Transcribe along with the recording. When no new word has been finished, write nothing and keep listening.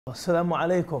Assalamu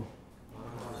alaikum.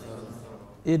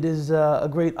 It is a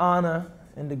great honor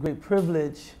and a great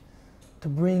privilege to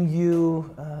bring you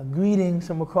greetings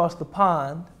from across the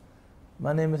pond.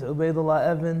 My name is Ubaydullah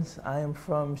Evans. I am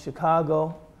from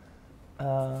Chicago,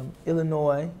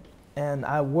 Illinois, and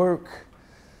I work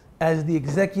as the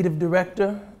executive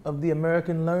director of the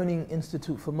American Learning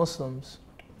Institute for Muslims.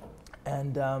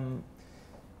 And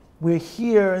we're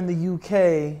here in the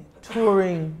UK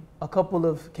touring a couple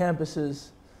of campuses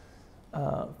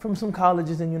from some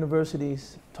colleges and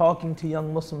universities, talking to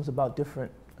young Muslims about different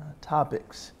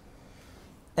topics.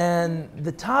 And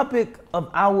the topic of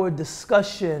our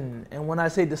discussion, and when I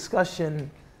say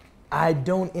discussion, I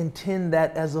don't intend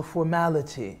that as a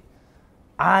formality.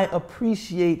 I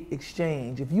appreciate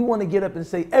exchange. If you want to get up and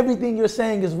say everything you're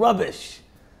saying is rubbish,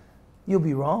 you'll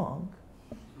be wrong.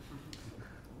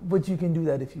 But you can do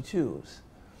that if you choose.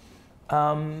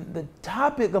 The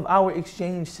topic of our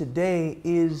exchange today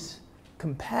is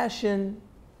compassion,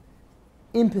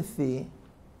 empathy,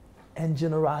 and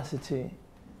generosity,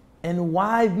 and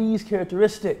why these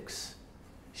characteristics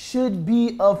should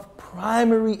be of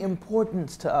primary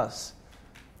importance to us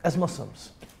as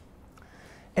Muslims.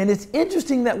 And it's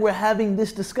interesting that we're having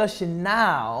this discussion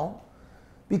now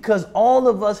because all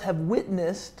of us have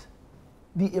witnessed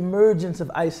the emergence of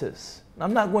ISIS.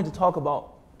 I'm not going to talk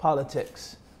about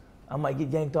politics. I might get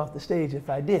yanked off the stage if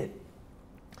I did.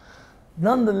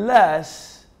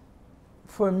 Nonetheless,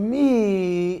 for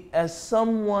me, as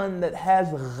someone that has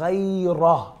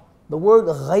ghayrah, the word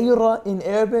ghayrah in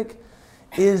Arabic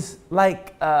is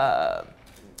like,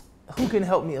 who can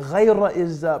help me? Ghayrah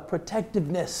is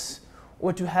protectiveness,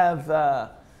 or to have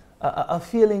a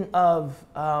feeling of,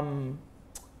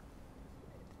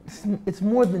 it's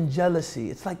more than jealousy,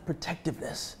 it's like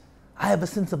protectiveness. I have a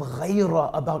sense of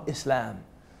ghayrah about Islam.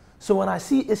 So when I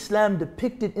see Islam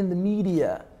depicted in the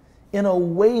media in a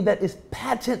way that is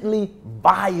patently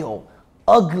vile,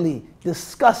 ugly,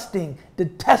 disgusting,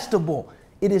 detestable,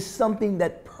 it is something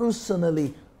that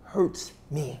personally hurts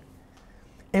me.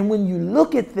 And when you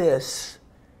look at this,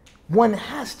 one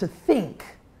has to think,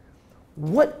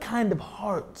 what kind of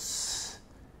hearts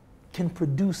can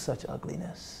produce such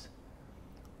ugliness?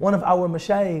 One of our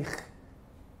mashayikh,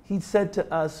 he said to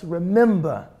us,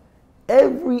 remember,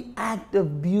 every act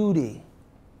of beauty,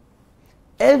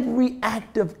 every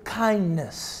act of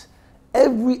kindness,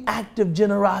 every act of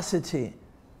generosity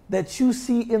that you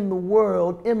see in the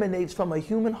world emanates from a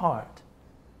human heart.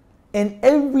 And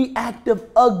every act of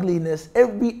ugliness,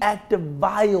 every act of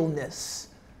vileness,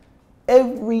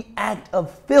 every act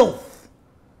of filth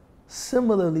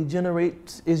similarly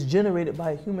is generated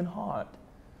by a human heart.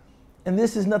 And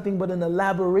this is nothing but an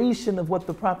elaboration of what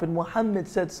the Prophet Muhammad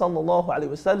said, sallallahu alaihi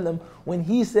wasallam, when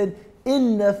he said,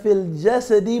 "Inna fil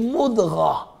jasadi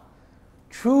mudghah."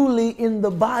 Truly, in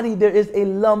the body there is a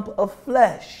lump of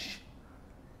flesh.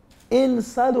 In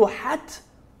saluhat,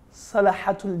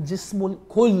 salahatul jismul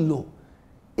kullu.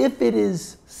 If it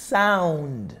is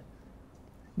sound,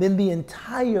 then the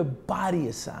entire body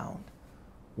is sound.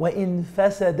 Wa in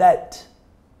fasadat,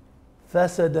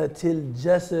 fasadatil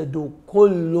jasadu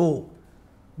kullu.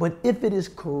 But if it is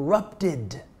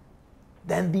corrupted,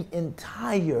 then the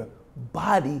entire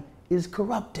body is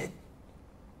corrupted.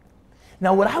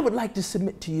 Now, what I would like to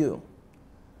submit to you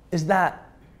is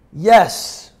that,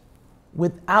 yes,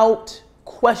 without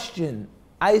question,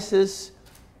 ISIS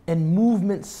and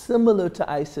movements similar to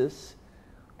ISIS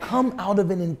come out of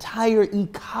an entire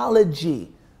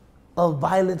ecology of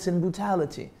violence and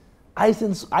brutality.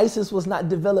 ISIS was not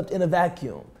developed in a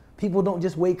vacuum. People don't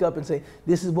just wake up and say,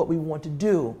 this is what we want to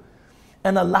do.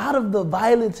 And a lot of the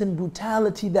violence and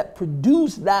brutality that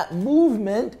produced that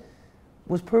movement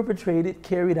was perpetrated,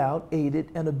 carried out, aided,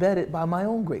 and abetted by my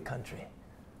own great country,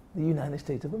 the United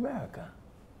States of America.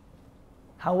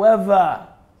 However,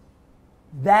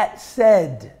 that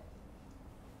said,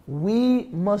 we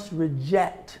must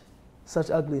reject such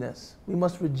ugliness. We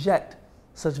must reject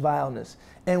such vileness.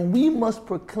 And we must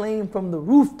proclaim from the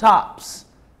rooftops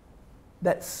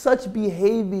that such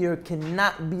behavior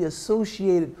cannot be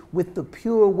associated with the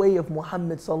pure way of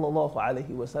Muhammad sallallahu alaihi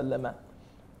wasallam.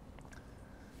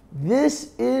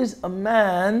 This is a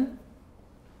man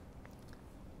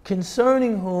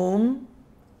concerning whom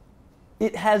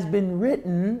it has been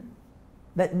written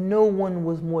that no one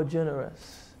was more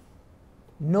generous,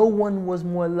 no one was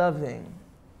more loving,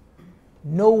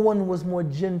 no one was more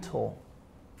gentle,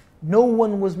 no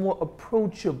one was more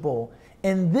approachable,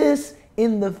 and this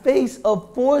in the face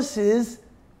of forces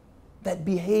that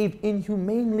behaved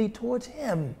inhumanely towards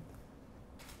him.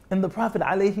 And the Prophet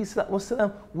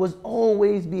ﷺ was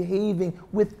always behaving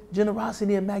with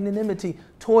generosity and magnanimity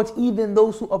towards even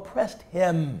those who oppressed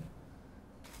him.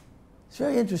 It's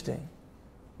very interesting.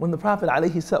 When the Prophet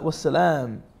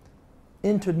ﷺ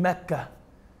entered Mecca,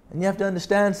 and you have to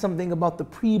understand something about the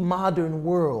pre-modern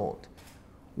world.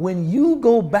 When you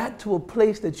go back to a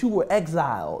place that you were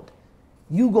exiled,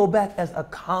 you go back as a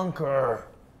conqueror.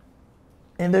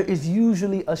 And there is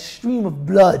usually a stream of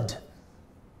blood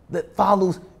that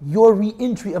follows your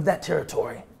re-entry of that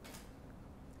territory.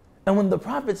 And when the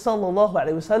Prophet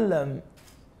ﷺ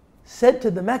said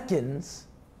to the Meccans,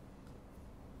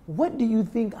 "What do you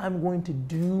think I'm going to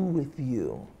do with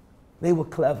you?" They were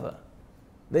clever.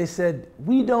 They said,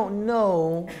 "We don't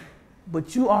know,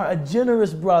 but you are a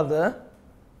generous brother,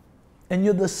 and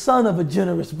you're the son of a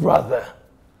generous brother."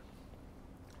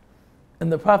 And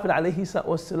the Prophet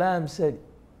ﷺ said,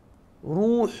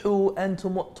 "Ruhu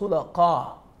antum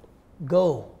tulaqa."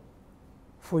 Go,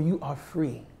 for you are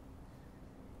free.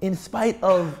 In spite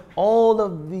of all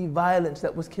of the violence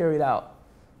that was carried out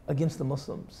against the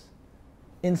Muslims,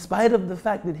 in spite of the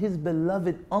fact that his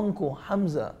beloved uncle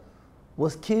Hamza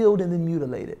was killed and then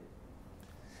mutilated,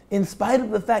 in spite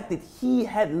of the fact that he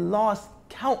had lost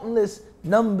countless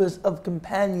numbers of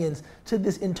companions to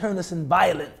this internecine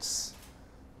violence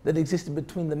that existed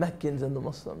between the Meccans and the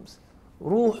Muslims.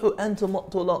 Ruhu antum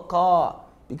tulaqa,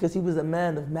 because he was a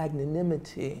man of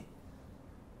magnanimity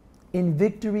in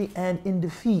victory and in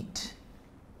defeat.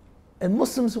 And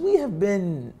Muslims, we have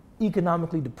been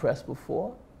economically depressed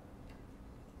before.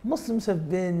 Muslims have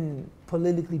been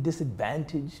politically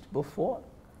disadvantaged before.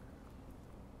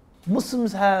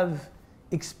 Muslims have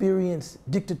experienced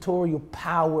dictatorial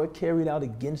power carried out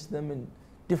against them in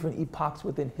different epochs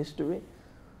within history.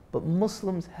 But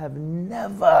Muslims have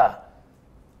never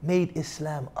made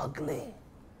Islam ugly.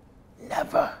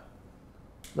 Never.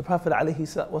 The Prophet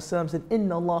ﷺ said,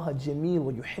 "Inna Allah jameel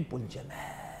wa yuhibbul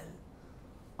jamal."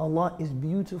 Allah is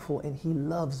beautiful and He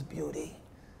loves beauty.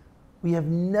 We have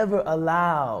never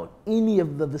allowed any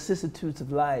of the vicissitudes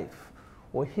of life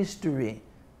or history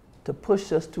to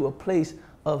push us to a place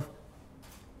of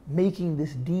making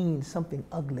this deen something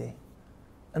ugly.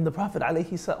 And the Prophet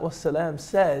ﷺ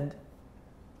said,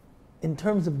 in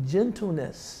terms of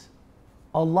gentleness,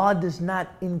 Allah does not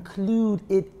include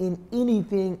it in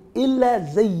anything illa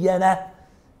zayyana,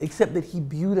 except that He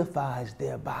beautifies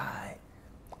thereby.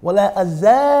 وَلَا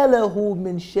أَزَالَهُ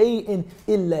مِنْ شَيْءٍ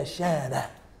إِلَّا شَانَهُ.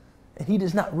 And He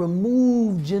does not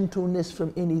remove gentleness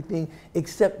from anything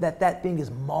except that that thing is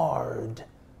marred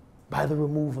by the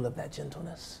removal of that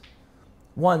gentleness.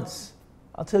 Once,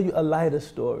 I'll tell you a lighter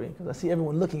story, because I see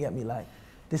everyone looking at me like,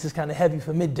 this is kind of heavy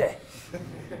for midday.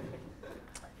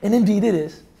 And indeed it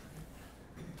is.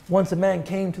 Once a man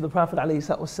came to the Prophet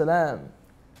ﷺ,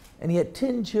 and he had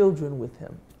 10 children with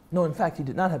him. No, in fact, he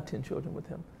did not have 10 children with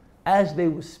him. As they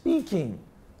were speaking,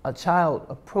 a child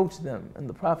approached them, and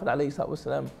the Prophet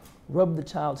ﷺ rubbed the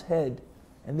child's head,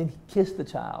 and then he kissed the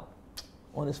child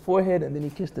on his forehead, and then he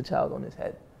kissed the child on his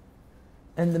head.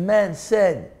 And the man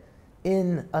said,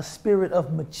 in a spirit of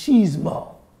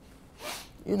machismo,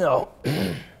 "You know,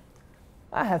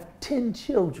 I have 10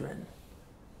 children,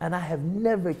 and I have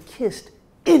never kissed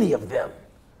any of them."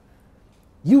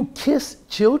 "You kiss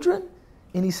children?"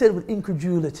 And he said with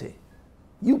incredulity,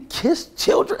 "You kiss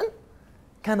children?"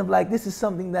 Kind of like this is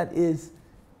something that is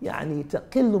يعني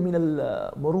تقل من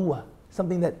المروة,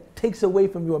 something that takes away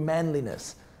from your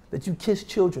manliness, that you kiss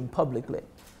children publicly.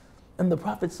 And the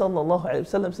Prophet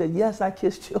ﷺ said, "Yes, I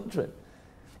kiss children.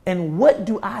 And what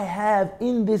do I have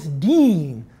in this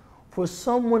deen for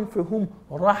someone for whom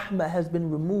rahmah has been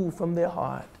removed from their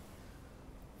heart?"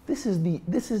 This is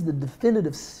the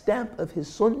definitive stamp of His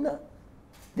sunnah.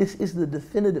 This is the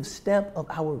definitive stamp of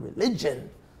our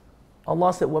religion.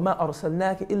 Allah said, وَمَا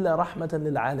أَرْسَلْنَاكَ إِلَّا رَحْمَةً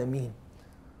لِلْعَالَمِينَ.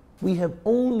 We have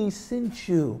only sent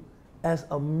you as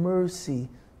a mercy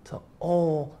to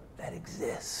all that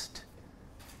exist.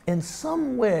 And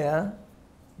somewhere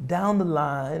down the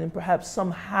line, and perhaps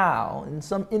somehow, in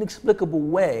some inexplicable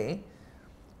way,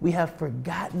 we have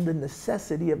forgotten the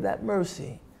necessity of that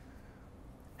mercy.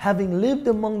 Having lived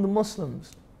among the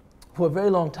Muslims for a very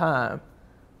long time,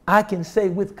 I can say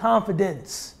with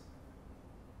confidence,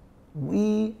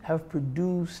 we have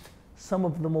produced some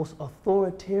of the most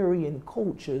authoritarian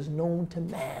cultures known to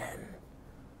man.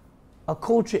 A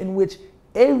culture in which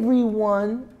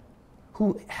everyone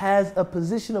who has a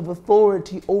position of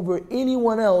authority over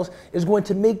anyone else is going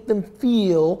to make them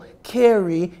feel,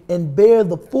 carry, and bear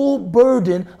the full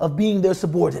burden of being their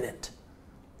subordinate.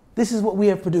 This is what we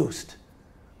have produced.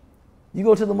 You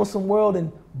go to the Muslim world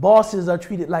and bosses are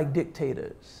treated like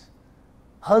dictators.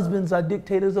 Husbands are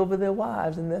dictators over their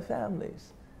wives and their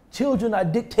families. Children are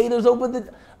dictators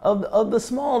over of the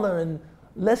smaller and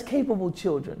less capable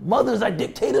children. Mothers are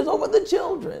dictators over the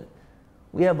children.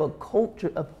 We have a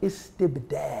culture of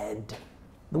istibdad.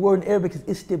 The word in Arabic is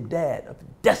istibdad, of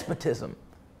despotism,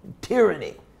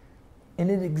 tyranny.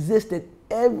 And it exists at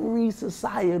every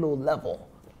societal level.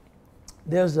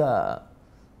 There's a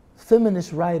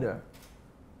feminist writer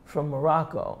from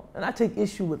Morocco, and I take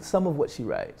issue with some of what she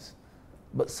writes,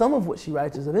 but some of what she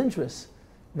writes is of interest,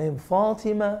 named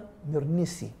Fatima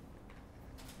Mernissi.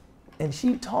 And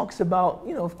she talks about,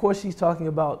 you know, of course she's talking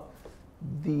about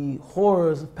the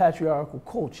horrors of patriarchal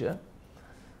culture,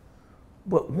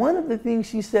 but one of the things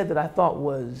she said that I thought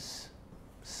was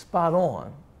spot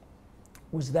on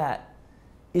was that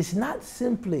it's not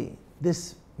simply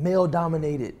this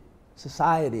male-dominated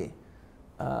society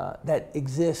that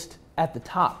exists at the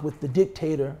top with the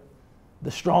dictator,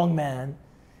 the strong man.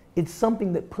 It's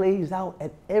something that plays out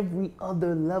at every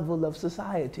other level of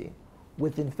society,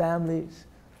 within families,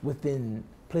 within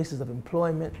places of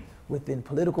employment, within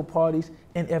political parties,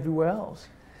 and everywhere else.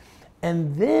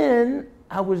 And then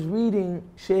I was reading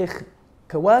Sheikh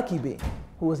Kawakibi,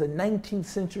 who was a 19th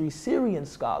century Syrian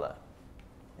scholar,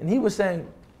 and he was saying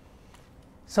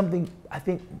something, I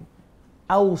think,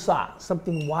 awsa,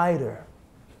 something wider,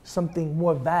 something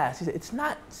more vast. He said, it's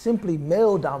not simply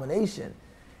male domination.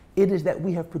 It is that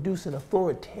we have produced an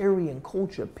authoritarian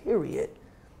culture, period,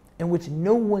 in which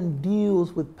no one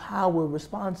deals with power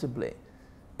responsibly.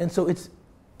 And so it's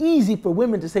easy for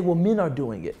women to say, well, men are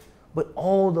doing it, but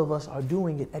all of us are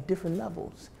doing it at different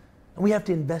levels. And we have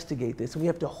to investigate this, and we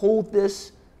have to hold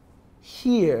this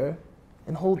here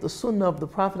and hold the sunnah of the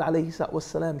Prophet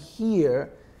ﷺ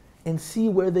here and see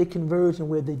where they converge and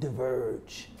where they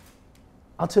diverge.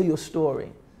 I'll tell you a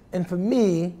story. And for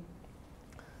me,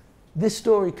 this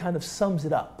story kind of sums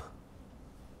it up.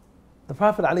 The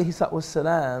Prophet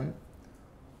ﷺ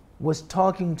was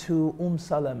talking to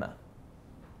Salama.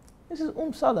 This is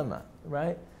Salama,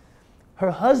 right? Her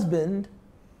husband,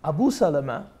 Abu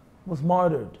Salama, was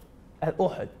martyred at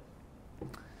Uhud.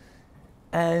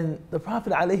 And the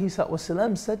Prophet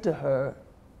ﷺ said to her,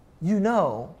 you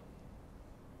know,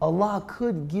 Allah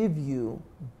could give you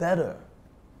better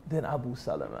than Abu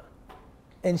Salama.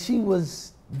 And she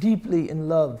was deeply in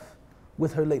love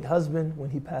with her late husband when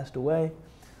he passed away.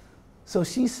 So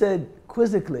she said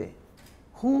quizzically,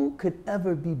 who could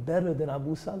ever be better than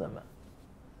Abu Salama?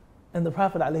 And the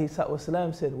Prophet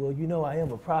ﷺ said, well, you know I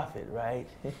am a prophet, right?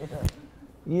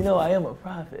 You know I am a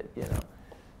prophet, you know.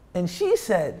 And she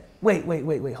said, wait,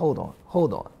 hold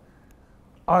on.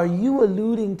 Are you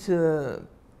alluding to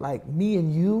like me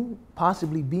and you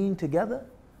possibly being together?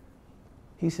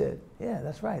 He said, yeah,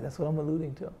 that's right, that's what I'm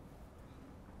alluding to,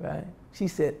 right? She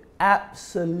said,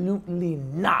 absolutely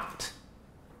not.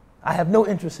 I have no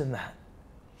interest in that.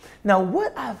 Now,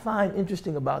 what I find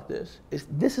interesting about this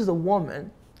is a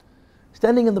woman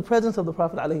standing in the presence of the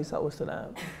Prophet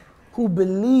ﷺ who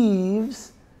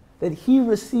believes that he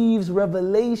receives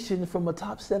revelation from the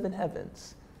top 7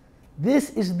 heavens. This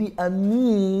is the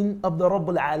Ameen of the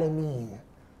Rabbul Alameen.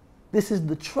 This is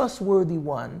the trustworthy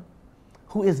one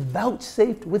who is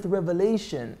vouchsafed with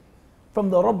revelation from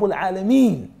the Rabbul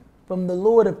Alameen, from the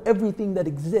Lord of everything that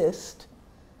exists,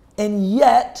 and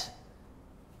yet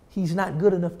he's not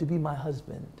good enough to be my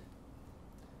husband.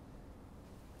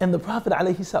 And the Prophet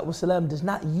ﷺ does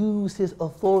not use his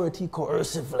authority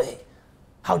coercively.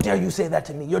 How dare you say that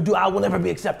to me? Your dua will never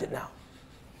be accepted now.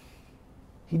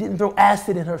 He didn't throw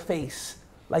acid in her face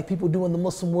like people do in the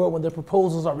Muslim world when their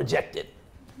proposals are rejected.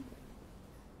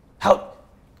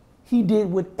 He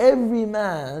did what every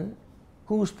man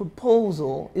whose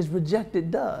proposal is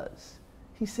rejected does.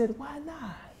 He said, why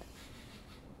not?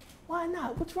 Why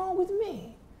not? What's wrong with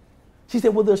me? She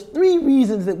said, well, there's 3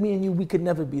 reasons that me and you, we could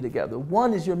never be together.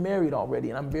 One is you're married already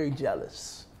and I'm very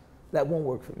jealous. That won't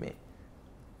work for me.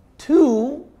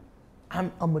 2,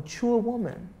 I'm a mature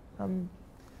woman. I'm,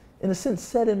 in a sense,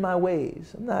 set in my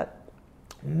ways. I'm not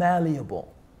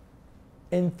malleable.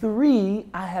 And 3,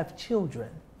 I have children.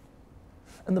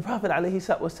 And the Prophet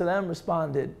ﷺ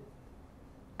responded,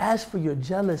 as for your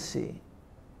jealousy,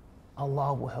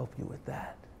 Allah will help you with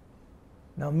that.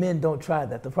 Now, men don't try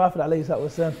that. The Prophet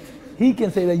ﷺ, he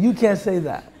can say that. You can't say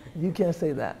that. You can't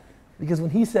say that. Because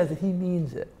when he says it, he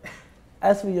means it.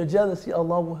 As for your jealousy,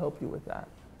 Allah will help you with that.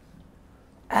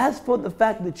 As for the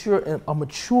fact that you're a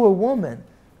mature woman,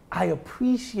 I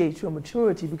appreciate your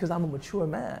maturity because I'm a mature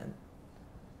man.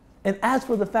 And as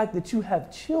for the fact that you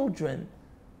have children,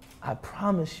 I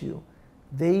promise you,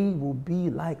 they will be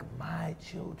like my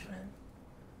children.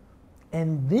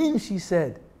 And then she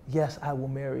said, yes, I will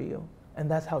marry you. And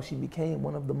that's how she became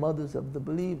one of the mothers of the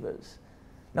believers.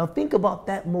 Now think about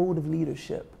that mode of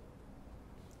leadership.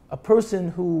 A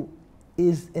person who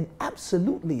is an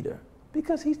absolute leader,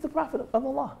 because he's the Prophet of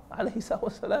Allah, alayhi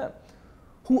salatu,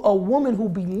 who a woman who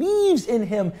believes in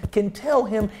him can tell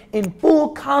him in full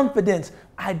confidence,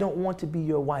 I don't want to be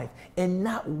your wife, and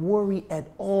not worry at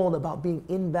all about being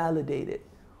invalidated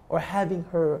or having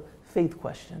her faith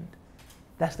questioned.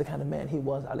 That's the kind of man he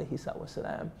was, alayhi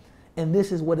salatu. And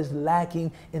this is what is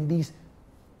lacking in these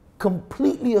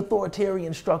completely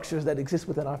authoritarian structures that exist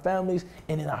within our families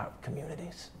and in our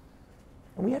communities.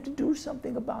 And we have to do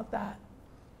something about that.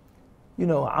 You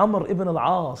know, Amr ibn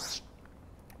al-As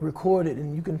recorded,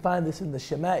 and you can find this in the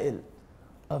Shama'il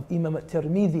of Imam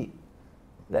at-Tirmidhi,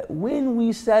 that when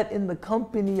we sat in the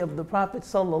company of the Prophet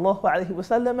sallallahu alaihi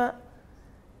wasallam,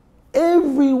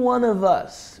 every one of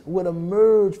us would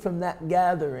emerge from that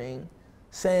gathering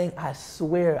saying, I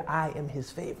swear I am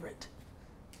his favorite.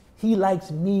 He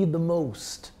likes me the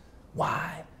most.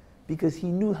 Why? Because he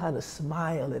knew how to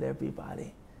smile at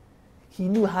everybody. He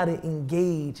knew how to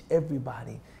engage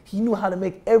everybody. He knew how to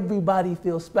make everybody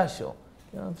feel special.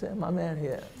 You know what I'm saying? My man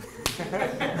here. Good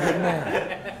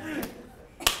man.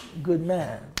 Good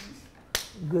man.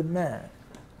 Good man.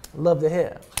 Love the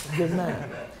hair. Good man.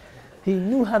 He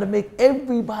knew how to make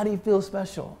everybody feel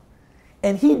special.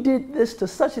 And he did this to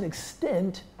such an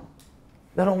extent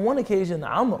that on one occasion,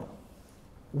 Amr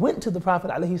went to the Prophet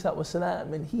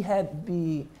ﷺ, and he had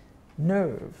the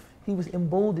nerve, he was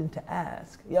emboldened to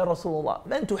ask, Ya Rasulullah,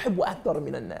 man tuhibbu akthar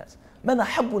min al-nas? Man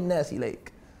ahabbu al-nas ilayk?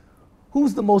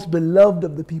 Who's the most beloved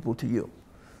of the people to you?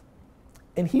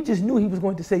 And he just knew he was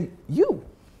going to say, you,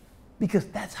 because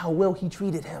that's how well he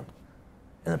treated him.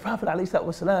 And the Prophet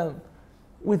ﷺ,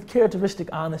 with characteristic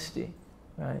honesty,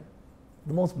 right?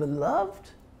 The most beloved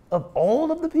of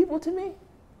all of the people to me?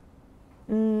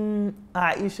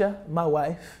 Aisha, my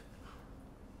wife.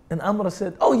 And Amr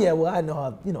said, oh yeah, well I know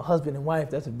how, you know, husband and wife,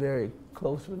 that's a very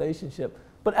close relationship.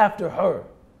 But after her,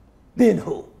 then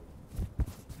who?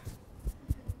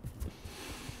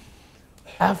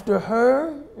 After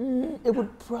her, it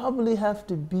would probably have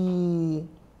to be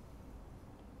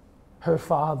her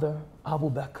father,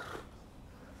 Abu Bakr.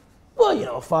 Well, you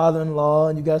know, father-in-law,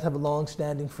 and you guys have a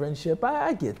long-standing friendship.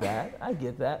 I get that. I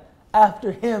get that.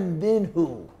 After him, then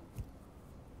who?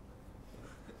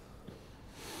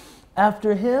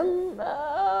 After him,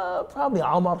 probably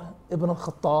Umar ibn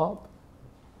al-Khattab.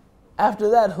 After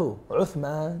that, who?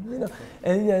 Uthman. You know,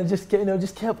 and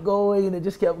just kept going, and it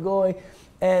just kept going.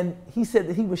 And he said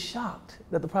that he was shocked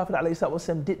that the Prophet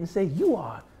ﷺ didn't say, you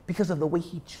are, because of the way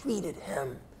he treated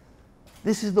him.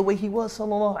 This is the way he was,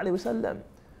 sallallahu alaihi wasallam.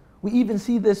 We even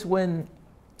see this when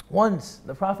once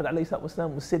the Prophet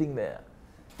ﷺ was sitting there.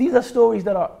 These are stories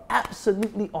that are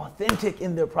absolutely authentic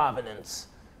in their provenance.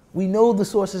 We know the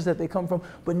sources that they come from,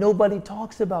 but nobody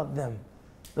talks about them.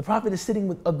 The Prophet is sitting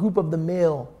with a group of the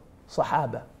male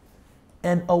Sahaba,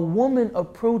 and a woman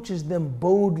approaches them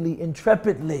boldly,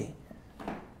 intrepidly.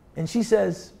 And she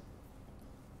says,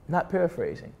 not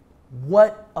paraphrasing,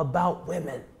 what about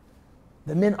women?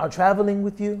 The men are traveling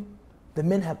with you. The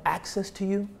men have access to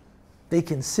you. They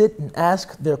can sit and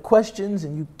ask their questions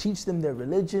and you teach them their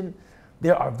religion.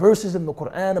 There are verses in the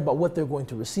Quran about what they're going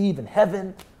to receive in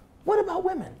heaven. What about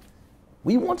women?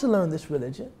 We want to learn this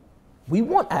religion. We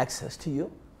want access to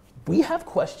you. We have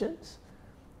questions.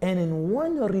 And in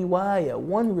one riwayah,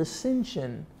 one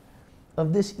recension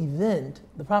of this event,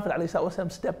 the Prophet ﷺ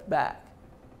stepped back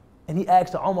and he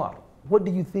asked Umar, what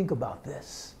do you think about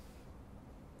this?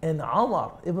 And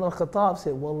Umar ibn al-Khattab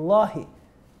said, Wallahi,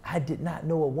 I did not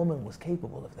know a woman was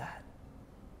capable of that.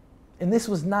 And this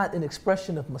was not an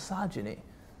expression of misogyny.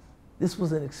 This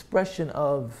was an expression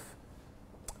of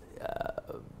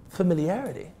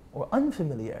familiarity or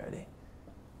unfamiliarity.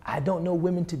 I don't know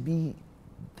women to be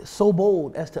so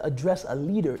bold as to address a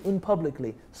leader in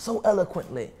publicly so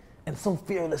eloquently and so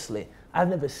fearlessly. I've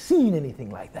never seen anything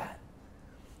like that.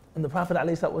 And the Prophet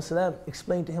ﷺ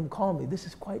explained to him calmly, this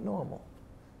is quite normal.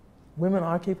 Women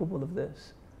are capable of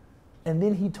this. And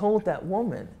then he told that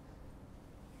woman,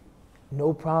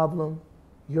 no problem,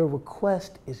 your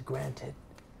request is granted.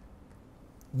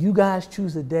 You guys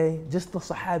choose a day, just the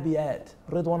Sahabiyat,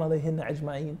 Ridwan alayhinna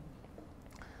ajma'in,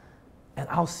 and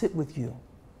I'll sit with you,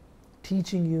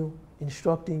 teaching you,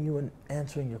 instructing you, and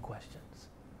answering your questions.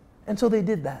 And so they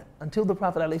did that until the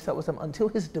Prophet ﷺ, until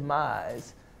his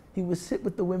demise, he would sit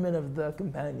with the women of the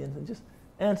companions and just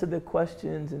answer their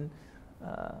questions and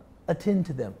attend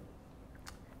to them.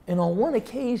 And on one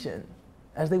occasion,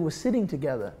 as they were sitting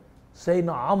together,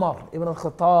 Sayyidina Umar ibn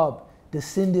al-Khattab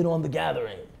descended on the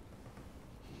gathering.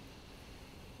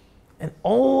 And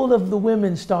all of the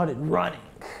women started running.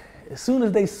 As soon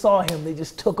as they saw him, they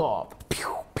just took off.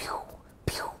 Pew, pew,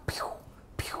 pew, pew,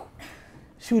 pew,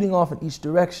 shooting off in each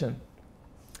direction.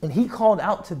 And he called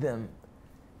out to them,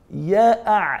 Ya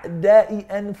a'da'i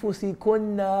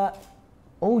anfusikunna,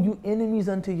 O you enemies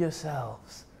unto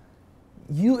yourselves.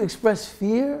 You express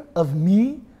fear of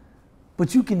me,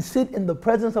 but you can sit in the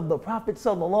presence of the Prophet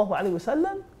sallallahu alaihi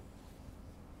wasallam?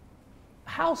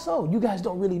 How so? You guys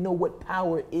don't really know what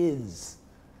power is.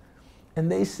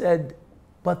 And they said,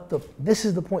 but this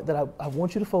is the point that I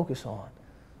want you to focus on.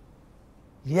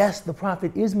 Yes, the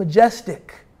Prophet is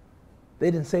majestic. They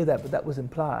didn't say that, but that was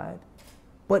implied.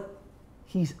 But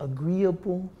he's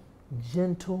agreeable,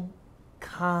 gentle,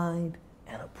 kind,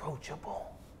 and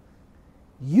approachable.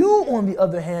 You, on the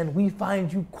other hand, we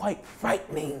find you quite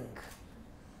frightening.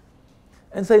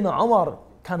 And Sayyidina Umar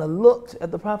kind of looked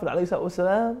at the Prophet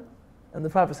ﷺ, and the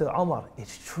Prophet said, Umar,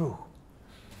 it's true.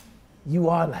 You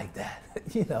are like that,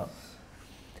 you know.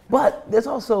 But there's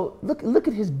also, look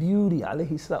at his beauty,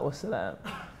 alayhi salatu wasalam.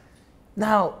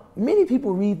 Now, many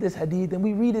people read this hadith and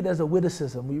we read it as a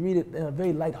witticism. We read it in a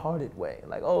very lighthearted way.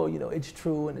 Like, oh, you know, it's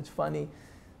true and it's funny.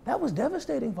 That was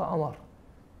devastating for Umar.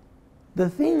 The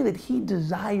thing that he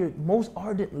desired most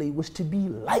ardently was to be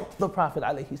like the Prophet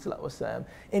alayhi salatu wasalam.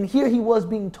 And here he was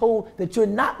being told that you're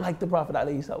not like the Prophet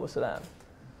alayhi salatu wasalam.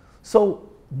 So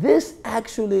this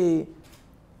actually,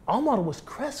 Umar was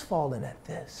crestfallen at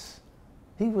this.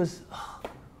 He was, oh,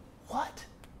 what?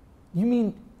 You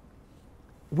mean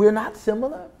we're not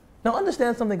similar? Now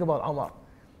understand something about Umar.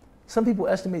 Some people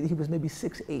estimate that he was maybe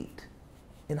 6'8"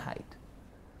 in height.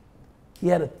 He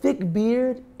had a thick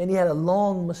beard and he had a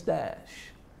long mustache.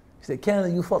 He said, "Kana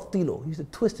yufattilu." He used to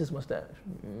twist his mustache.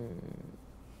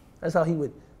 That's how he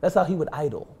would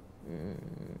idle.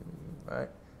 Right?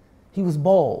 He was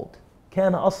bald.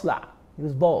 Kana asla. He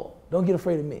was bald. Don't get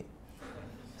afraid of me.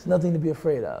 It's nothing to be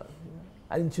afraid of.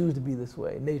 I didn't choose to be this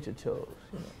way. Nature chose.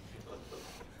 You know.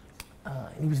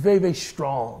 And he was very, very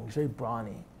strong. He was very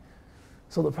brawny.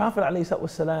 So the Prophet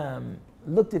ﷺ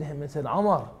looked at him and said,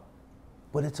 Umar,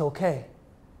 but it's okay.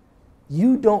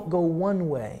 You don't go one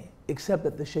way except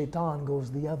that the shaitan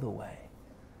goes the other way.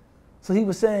 So he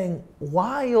was saying,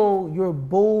 while your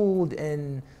bold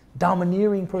and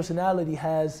domineering personality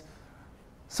has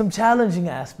some challenging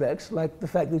aspects, like the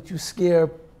fact that you scare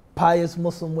pious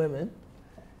Muslim women,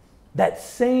 that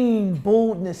same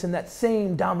boldness and that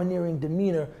same domineering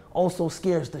demeanor also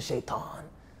scares the shaitan.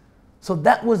 So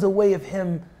that was a way of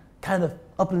him kind of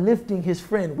uplifting his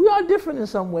friend. We are different in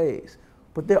some ways,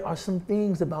 but there are some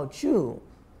things about you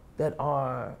that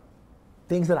are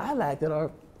things that I lack that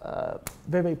are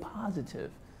very, very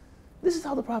positive. This is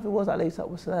how the Prophet was, alayhi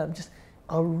salatu wasalam, just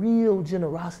a real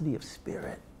generosity of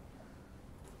spirit.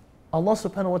 Allah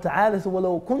subhanahu wa ta'ala said,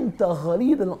 وَلَوْ كُنْتَ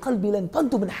غَلِيظَ الْقَلْبِ لَنْ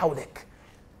فَضُّوا مِنْ حَوْلِكَ.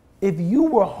 If you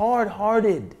were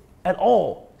hard-hearted at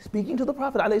all, speaking to the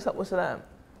Prophet ﷺ,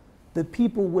 the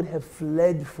people would have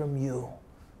fled from you.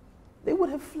 They would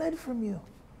have fled from you.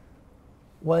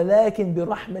 وَلَكِنْ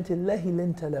بِرَحْمَةِ اللَّهِ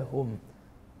لِنْتَ لَهُمْ.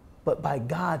 But by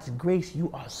God's grace,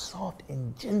 you are soft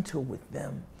and gentle with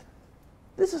them.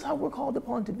 This is how we're called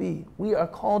upon to be. We are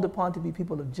called upon to be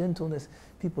people of gentleness,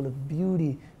 people of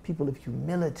beauty, people of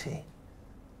humility,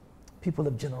 people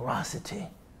of generosity.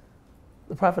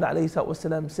 The Prophet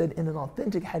ﷺ said in an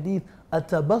authentic hadith,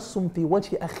 "Atabassum fi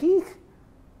wajhi akhik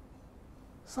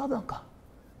sadaqah."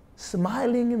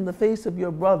 Smiling in the face of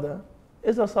your brother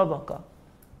is a sadaqah.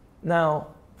 Now,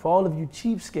 for all of you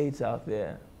cheapskates out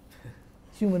there,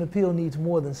 human appeal needs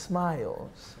more than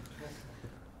smiles.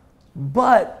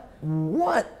 But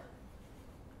what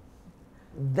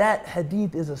that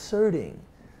hadith is asserting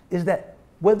is that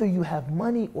whether you have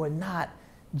money or not,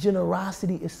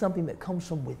 generosity is something that comes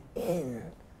from within.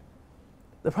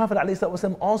 The Prophet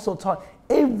ﷺ also taught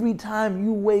every time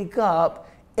you wake up,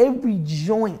 every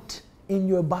joint in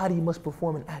your body must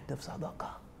perform an act of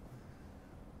sadaqah.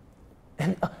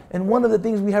 And one of the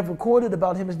things we have recorded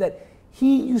about him is that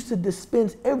he used to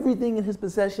dispense everything in his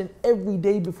possession every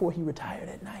day before he retired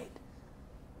at night.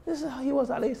 This is how he was,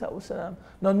 alayhi salatu.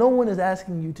 Now, no one is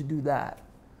asking you to do that.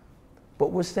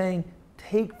 But we're saying,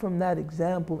 take from that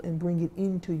example and bring it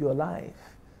into your life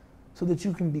so that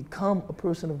you can become a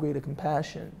person of greater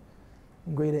compassion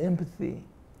and greater empathy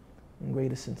and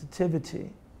greater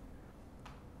sensitivity.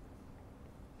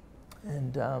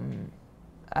 And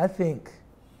I think,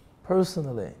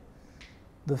 personally,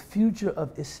 the future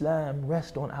of Islam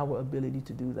rests on our ability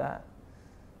to do that.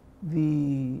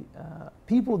 The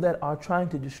people that are trying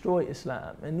to destroy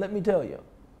Islam, and let me tell you,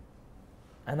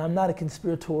 and I'm not a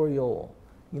conspiratorial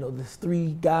you know, there's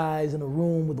 3 guys in a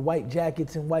room with white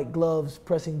jackets and white gloves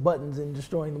pressing buttons and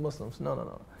destroying the Muslims. No, no,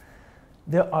 no.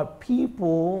 There are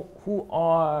people who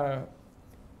are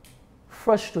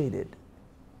frustrated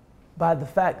by the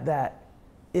fact that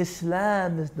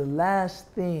Islam is the last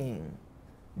thing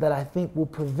that I think will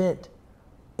prevent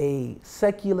a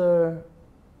secular,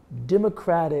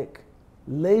 democratic,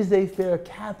 laissez-faire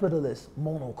capitalist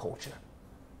monoculture.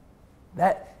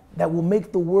 That will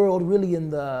make the world really, in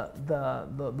the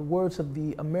words of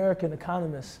the American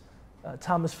economist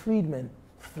Thomas Friedman,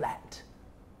 flat.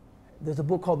 There's a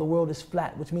book called The World is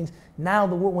Flat, which means now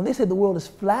the world, when they say the world is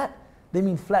flat, they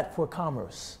mean flat for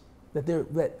commerce.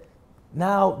 That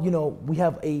now, you know, we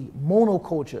have a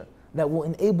monoculture that will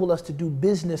enable us to do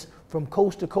business from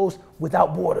coast to coast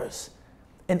without borders.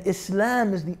 And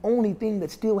Islam is the only thing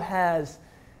that still has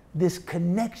this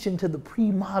connection to the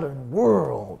pre-modern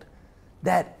world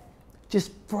that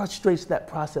just frustrates that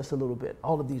process a little bit.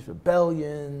 All of these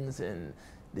rebellions and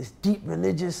this deep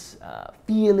religious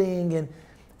feeling.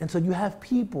 And so you have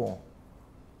people,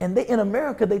 and in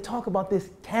America, they talk about this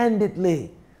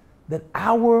candidly, that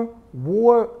our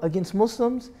war against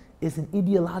Muslims is an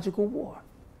ideological war.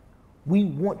 We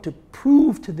want to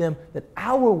prove to them that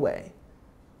our way,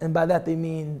 and by that they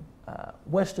mean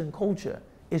Western culture,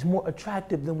 is more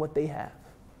attractive than what they have.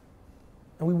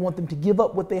 And we want them to give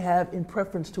up what they have in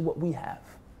preference to what we have.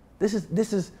 This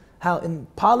is how, in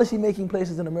policy-making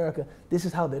places in America, this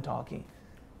is how they're talking.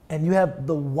 And you have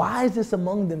the wisest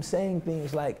among them saying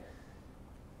things like,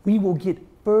 we will get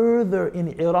further in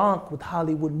Iraq with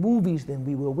Hollywood movies than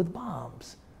we will with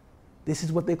bombs. This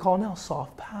is what they call now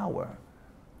soft power.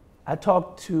 I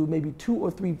talked to maybe 2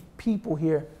 or 3 people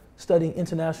here studying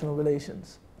international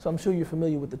relations, so I'm sure you're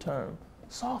familiar with the term.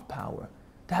 Soft power,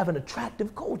 to have an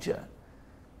attractive culture.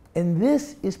 And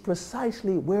this is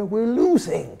precisely where we're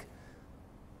losing.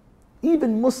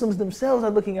 Even Muslims themselves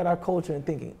are looking at our culture and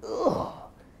thinking, ugh,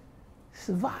 it's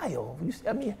vile.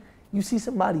 You see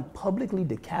somebody publicly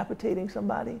decapitating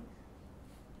somebody,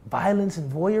 violence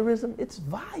and voyeurism, it's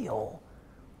vile.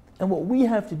 And what we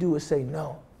have to do is say,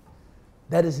 no,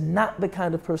 that is not the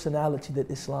kind of personality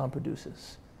that Islam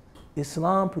produces.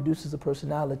 Islam produces a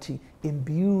personality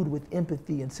imbued with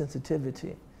empathy and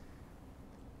sensitivity,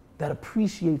 that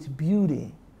appreciates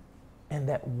beauty and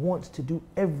that wants to do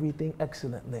everything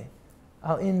excellently.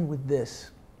 I'll end with this.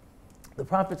 The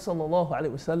Prophet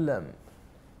ﷺ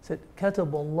said,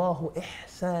 كَتَبَ اللَّهُ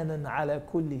إِحْسَانًا عَلَى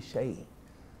كُلِّ شَيْءٍ.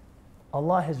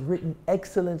 Allah has written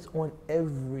excellence on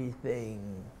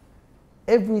everything.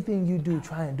 Everything you do,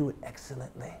 try and do it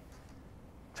excellently.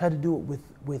 Try to do it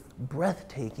with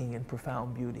breathtaking and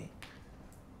profound beauty.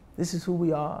 This is who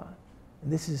we are.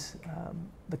 And this is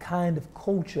the kind of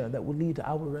culture that will lead to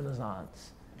our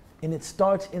renaissance. And it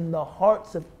starts in the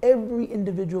hearts of every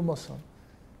individual Muslim.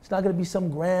 It's not going to be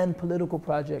some grand political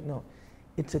project, no.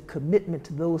 It's a commitment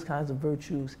to those kinds of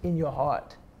virtues in your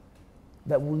heart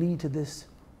that will lead to this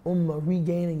ummah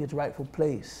regaining its rightful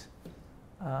place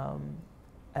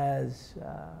as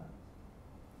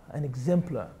an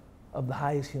exemplar of the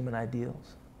highest human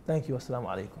ideals. Thank you. Assalamu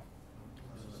alaikum.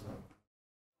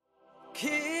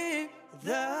 Keep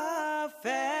the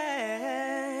faith.